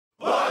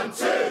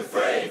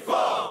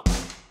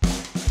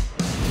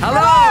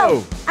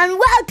Hello! And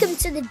welcome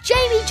to the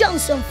Jamie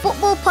Johnson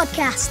Football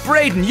Podcast.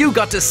 Braden, you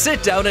got to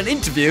sit down and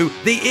interview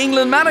the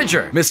England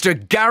manager,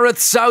 Mr. Gareth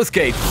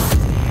Southgate.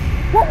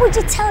 What would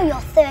you tell your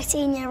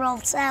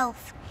 13-year-old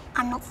self?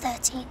 I'm not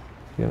 13.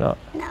 You're not?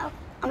 No,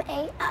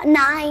 I'm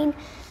 9.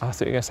 I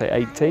thought you were going to say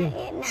 18.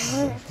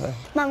 No.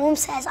 My mum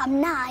says I'm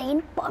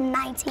 9, but I'm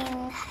 19 in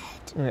the head.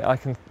 Yeah,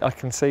 I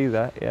can see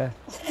that, yeah.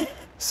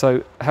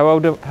 So, how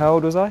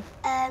old was I?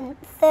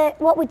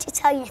 What would you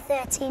tell your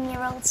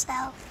 13-year-old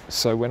self?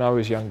 So when I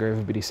was younger,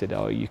 everybody said,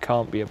 oh, you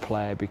can't be a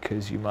player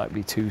because you might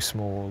be too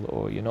small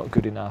or you're not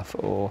good enough,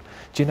 or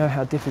do you know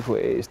how difficult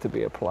it is to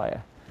be a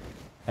player?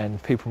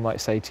 And people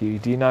might say to you,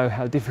 do you know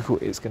how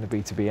difficult it's going to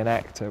be to be an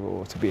actor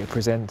or to be a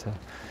presenter?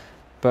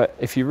 But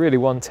if you really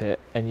want it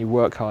and you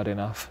work hard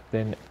enough,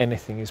 then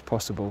anything is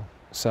possible.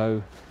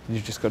 So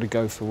you've just got to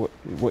go for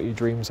what your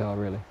dreams are,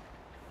 really.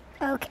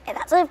 Okay,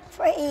 that's a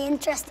pretty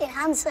interesting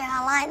answer.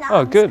 I like that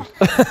Oh,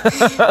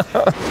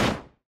 answer. good.